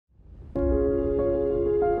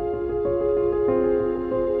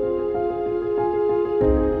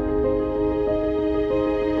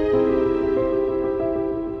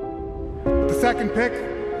second pick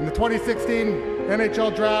in the 2016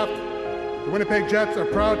 NHL Draft, the Winnipeg Jets are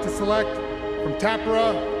proud to select from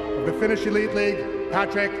Tappara of the Finnish Elite League,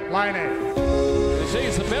 Patrik Laine. They say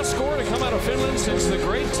he's the best scorer to come out of Finland since the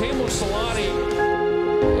great Teemu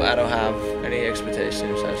Selänne. I don't have any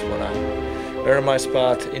expectations. I just want to earn my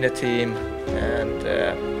spot in a team, and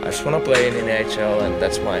I just want to play in the NHL, and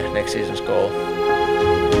that's my next season's goal.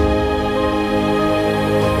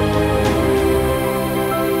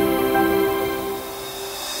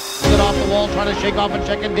 Off the wall, trying to shake off and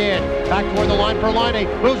check and did. Back toward the line for Laine.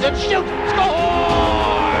 Moves in, shoots, score!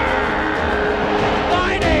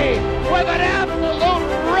 Laine with an absolute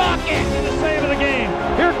rocket! The save of the game.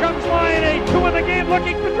 Here comes Laine, 2 in the game,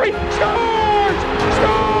 looking for 3. Scores!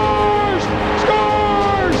 Scores!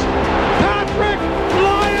 Scores! Patrik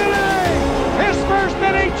Laine! His first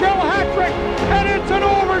NHL hat trick, and it's an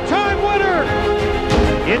overtime winner!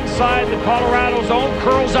 Inside the Colorado zone,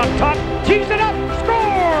 curls up top, tees it up,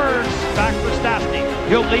 scores! Back for Stastny.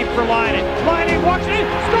 He'll lead for Laine. Laine walks in,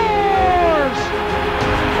 scores!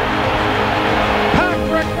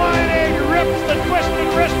 Patrik Laine rips the twisted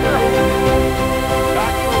wrister.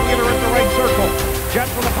 Back for Wheeler in the right circle.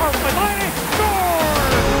 Jets with a power play. Laine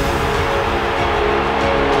scores!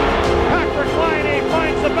 Patrik Laine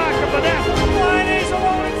finds the back of the net. Laine's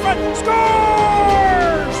alone in front.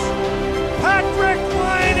 Scores! Patrik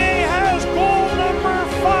Laine has goal number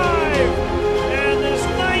 5. And his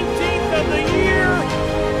 19th of the year.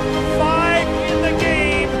 5 in the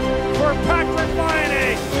game for Patrik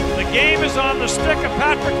Laine. The game is on the stick of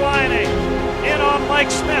Patrik Laine. In on Mike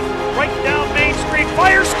Smith. Right down Main Street.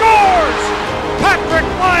 Fire, scores! Patrik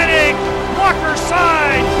Laine, blocker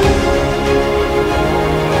side.